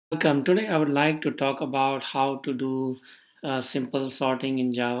Welcome. Today I would like to talk about how to do simple sorting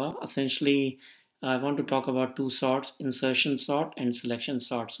in Java. Essentially, I want to talk about two sorts, insertion sort and selection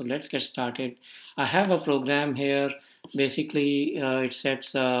sort. So let's get started. I have a program here. Basically, it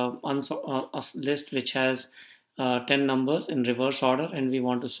sets a list which has 10 numbers in reverse order and we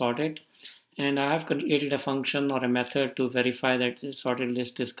want to sort it. And I have created a function or a method to verify that the sorted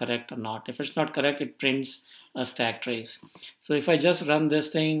list is correct or not. If it's not correct, it prints a stack trace. So if I just run this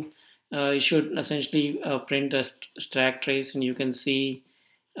thing, it should essentially print a stack trace, and you can see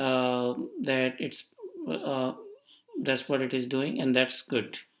that uh, that's what it is doing, and that's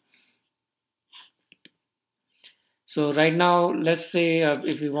good. So right now, let's say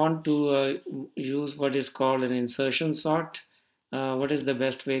if we want to use what is called an insertion sort, what is the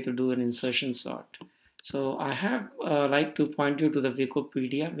best way to do an insertion sort? So I have like to point you to the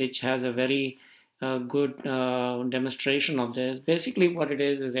Wikipedia, which has a very good demonstration of this. Basically, what it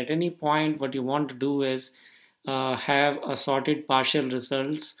is at any point, what you want to do is have a sorted partial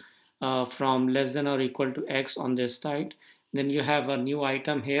results from less than or equal to x on this side. Then you have a new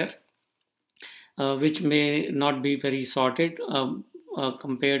item here which may not be very sorted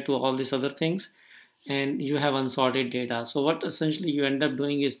compared to all these other things, and you have unsorted data. So what essentially you end up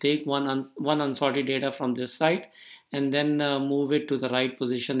doing is take one unsorted data from this side and then move it to the right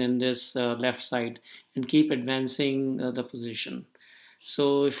position in this left side and keep advancing the position.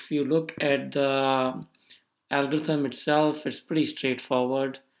 So if you look at the algorithm itself, it's pretty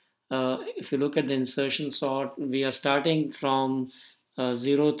straightforward. If you look at the insertion sort, we are starting from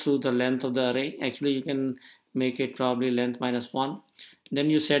 0 through the length of the array. Actually, you can make it probably length minus 1. Then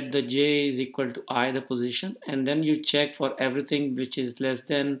you set the j is equal to I, the position, and then you check for everything which is less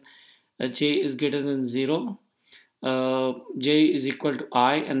than j is greater than 0. J is equal to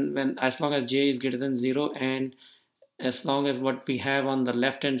I, and when as long as j is greater than 0, and as long as what we have on the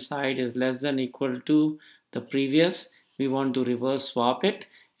left hand side is less than equal to the previous, we want to reverse swap it,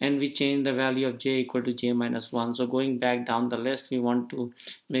 and we change the value of j equal to j minus 1. So going back down the list, we want to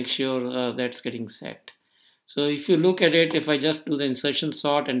make sure that's getting set. So if you look at it, if I just do the insertion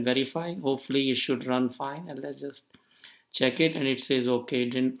sort and verify, hopefully it should run fine. And let's just check it, and it says okay,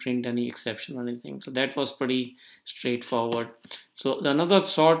 it didn't print any exception or anything. So that was pretty straightforward. So another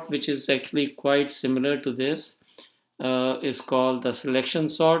sort which is actually quite similar to this is called the selection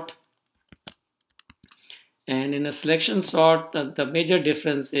sort. And in a selection sort, the major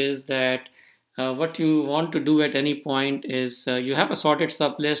difference is that what you want to do at any point is you have a sorted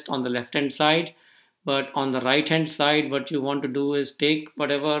sublist on the left hand side, but on the right hand side, what you want to do is take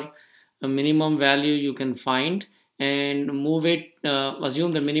whatever minimum value you can find and move it,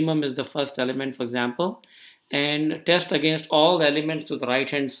 assume the minimum is the first element, for example, and test against all the elements to the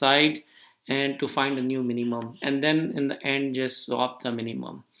right hand side and to find a new minimum, and then in the end just swap the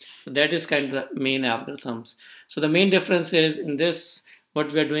minimum. So that is kind of the main algorithms. So the main difference is in this,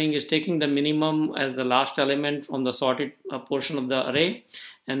 what we are doing is taking the minimum as the last element from the sorted portion of the array,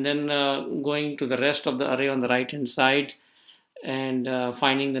 and then going to the rest of the array on the right hand side and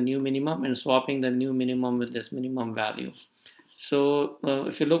finding the new minimum and swapping the new minimum with this minimum value. So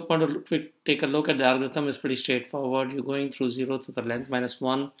if you want to take a look at the algorithm, it's pretty straightforward. You're going through 0 to the length minus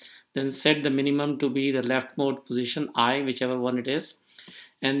 1, then set the minimum to be the leftmost position I, whichever one it is,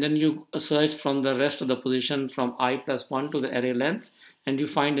 and then you search from the rest of the position from I plus 1 to the array length, and you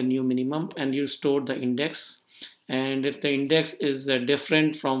find a new minimum, and you store the index. And if the index is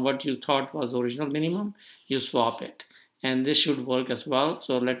different from what you thought was the original minimum, you swap it, and this should work as well.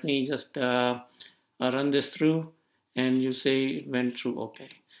 So let me just run this through, and you say it went through okay.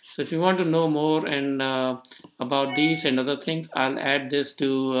 So if you want to know more and about these and other things, I'll add this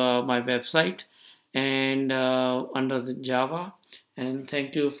to my website and under the Java. And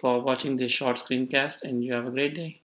thank you for watching this short screencast, and you have a great day.